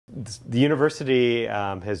The university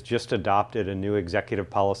has just adopted a new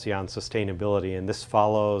executive policy on sustainability, and this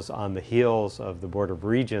follows on the heels of the Board of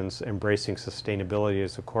Regents embracing sustainability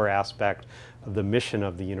as a core aspect of the mission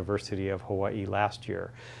of the University of Hawaii last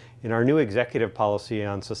year. In our new executive policy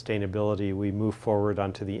on sustainability, we move forward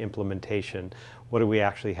onto the implementation. What do we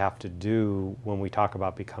actually have to do when we talk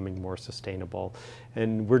about becoming more sustainable?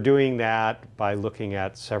 And we're doing that by looking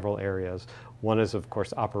at several areas. One is, of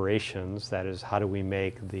course, operations. That is, how do we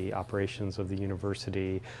make the operations of the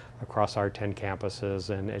university across our 10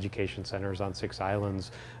 campuses and education centers on 6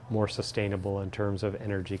 islands more sustainable in terms of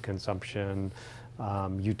energy consumption,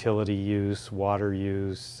 utility use, water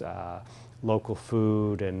use, local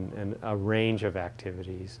food, and a range of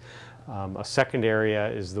activities. A second area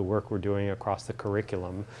is the work we're doing across the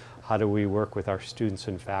curriculum. How do we work with our students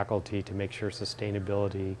and faculty to make sure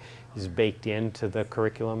sustainability is baked into the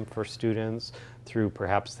curriculum for students through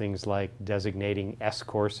perhaps things like designating S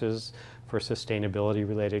courses for sustainability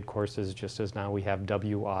related courses, just as now we have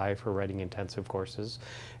WI for writing intensive courses.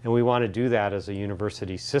 And we want to do that as a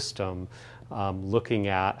university system, looking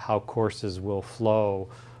at how courses will flow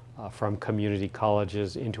from community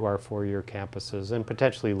colleges into our 4-year campuses, and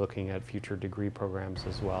potentially looking at future degree programs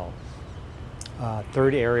as well.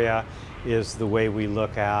 Third area is the way we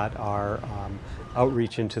look at our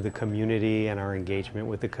outreach into the community and our engagement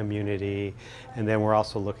with the community. And then we're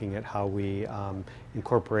also looking at how we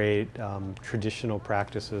incorporate traditional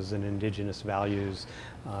practices and indigenous values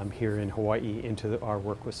here in Hawaii into our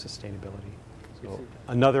work with sustainability. So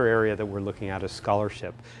another area that we're looking at is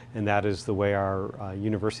scholarship, and that is the way our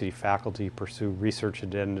university faculty pursue research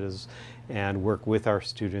agendas and work with our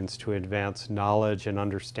students to advance knowledge and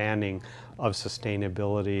understanding of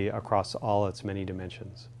sustainability across all its many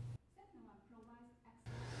dimensions.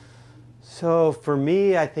 So for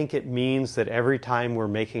me, I think it means that every time we're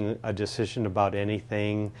making a decision about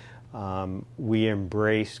anything, we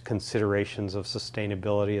embrace considerations of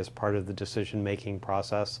sustainability as part of the decision-making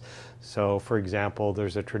process. So, for example,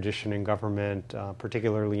 there's a tradition in government,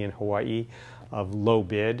 particularly in Hawaii, of low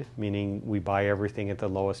bid, meaning we buy everything at the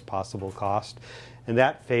lowest possible cost. And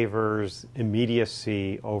that favors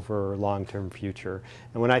immediacy over long-term future.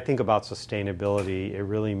 And when I think about sustainability, it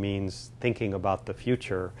really means thinking about the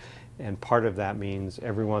future. And part of that means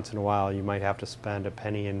every once in a while you might have to spend a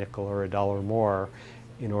penny, a nickel, or a dollar more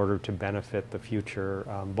in order to benefit the future,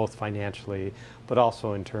 both financially, but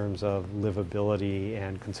also in terms of livability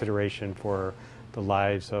and consideration for the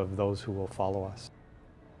lives of those who will follow us.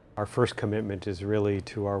 Our first commitment is really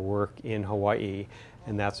to our work in Hawaii,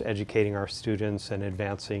 and that's educating our students and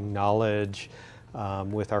advancing knowledge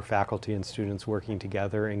with our faculty and students working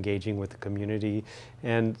together, engaging with the community,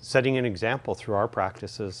 and setting an example through our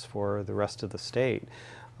practices for the rest of the state.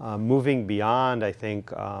 Moving beyond, I think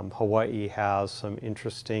Hawaii has some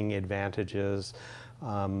interesting advantages.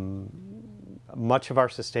 Much of our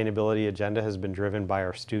sustainability agenda has been driven by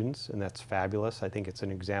our students, and that's fabulous. I think it's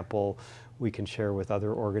an example we can share with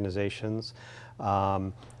other organizations.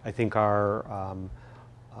 I think our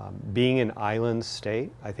being an island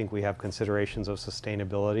state, I think we have considerations of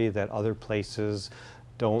sustainability that other places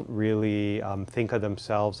don't really think of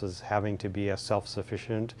themselves as having to be as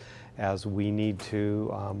self-sufficient as we need to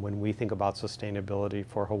when we think about sustainability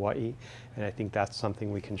for Hawaii, and I think that's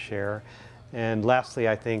something we can share. And lastly,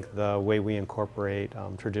 I think the way we incorporate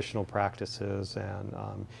traditional practices and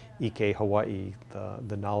Ike Hawaii,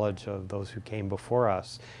 the knowledge of those who came before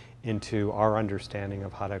us, into our understanding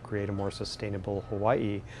of how to create a more sustainable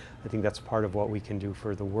Hawaii, I think that's part of what we can do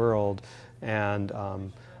for the world. And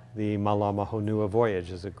the Malama Honua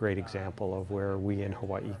voyage is a great example of where we in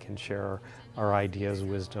Hawaii can share our ideas,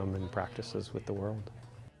 wisdom, and practices with the world.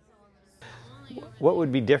 What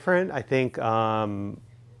would be different? I think a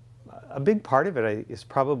big part of it is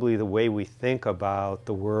probably the way we think about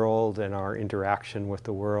the world and our interaction with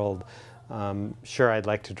the world. Sure, I'd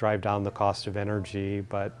like to drive down the cost of energy,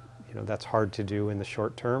 but that's hard to do in the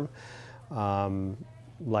short term.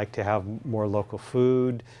 Like to have more local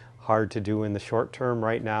food, hard to do in the short term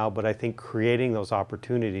right now, but I think creating those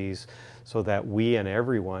opportunities so that we and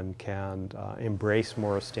everyone can embrace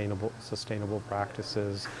more sustainable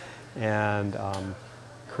practices and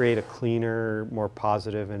create a cleaner, more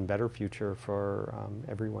positive and better future for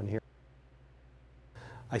everyone here.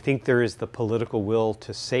 I think there is the political will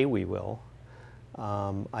to say we will.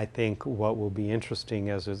 I think what will be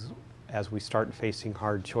interesting as we start facing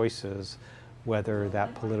hard choices, whether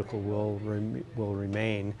that political will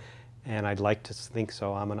remain, and I'd like to think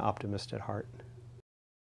so. I'm an optimist at heart.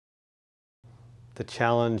 The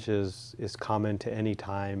challenge is common to any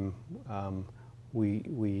time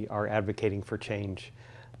we are advocating for change,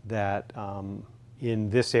 that in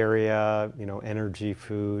this area, energy,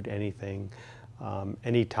 food, anything,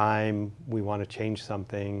 anytime we want to change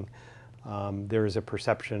something, there is a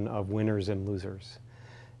perception of winners and losers.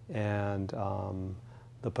 And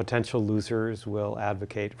the potential losers will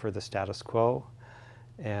advocate for the status quo.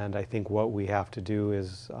 And I think what we have to do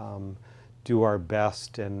is do our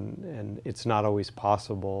best, and it's not always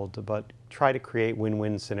possible, but try to create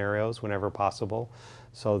win-win scenarios whenever possible,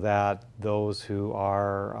 so that those who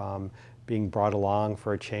are being brought along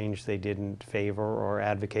for a change they didn't favor or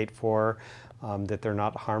advocate for, that they're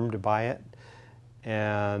not harmed by it.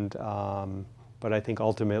 And but I think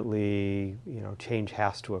ultimately, change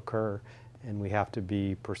has to occur, and we have to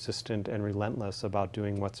be persistent and relentless about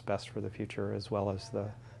doing what's best for the future as well as the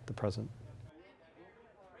present.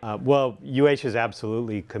 Well, UH is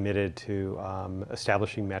absolutely committed to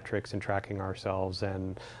establishing metrics and tracking ourselves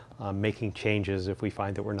and making changes if we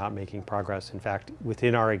find that we're not making progress. In fact,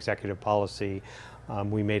 within our executive policy,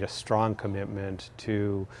 we made a strong commitment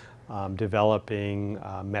to developing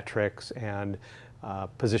metrics and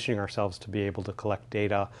positioning ourselves to be able to collect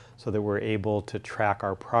data so that we're able to track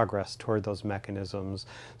our progress toward those mechanisms.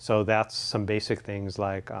 So that's some basic things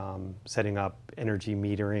like setting up energy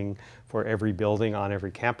metering for every building on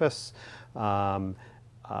every campus.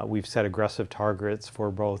 We've set aggressive targets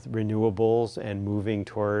for both renewables and moving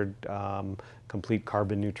toward complete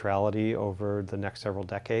carbon neutrality over the next several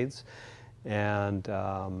decades. And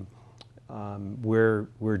we're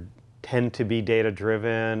tend to be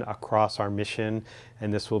data-driven across our mission,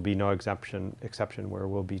 and this will be no exception where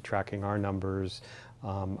we'll be tracking our numbers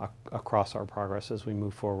across our progress as we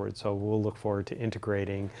move forward. So we'll look forward to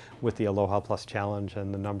integrating with the Aloha Plus Challenge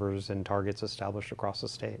and the numbers and targets established across the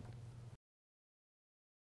state.